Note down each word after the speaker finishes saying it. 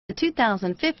The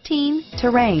 2015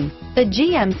 Terrain. The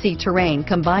GMC Terrain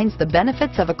combines the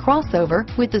benefits of a crossover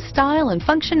with the style and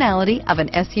functionality of an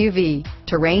SUV.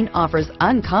 Terrain offers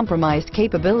uncompromised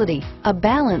capability, a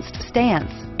balanced stance,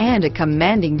 and a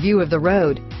commanding view of the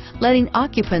road, letting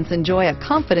occupants enjoy a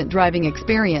confident driving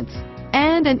experience.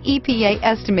 And an EPA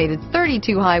estimated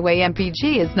 32 highway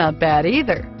MPG is not bad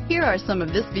either. Here are some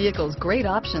of this vehicle's great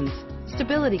options: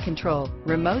 stability control,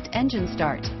 remote engine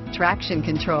start, traction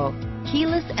control,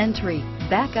 keyless entry,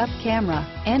 backup camera,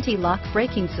 anti-lock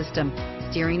braking system,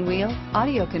 steering wheel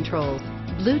audio controls,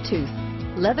 Bluetooth,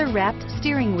 leather-wrapped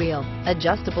steering wheel,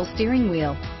 adjustable steering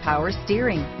wheel, power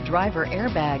steering, driver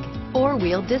airbag,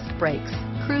 four-wheel disc brakes,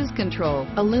 cruise control,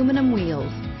 aluminum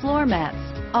wheels, floor mats,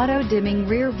 auto-dimming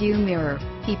rear view mirror,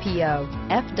 PPO,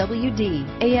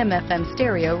 FWD, AM/FM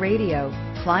stereo radio,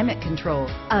 climate control.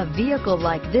 A vehicle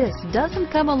like this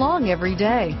doesn't come along every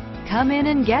day. Come in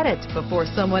and get it before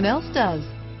someone else does.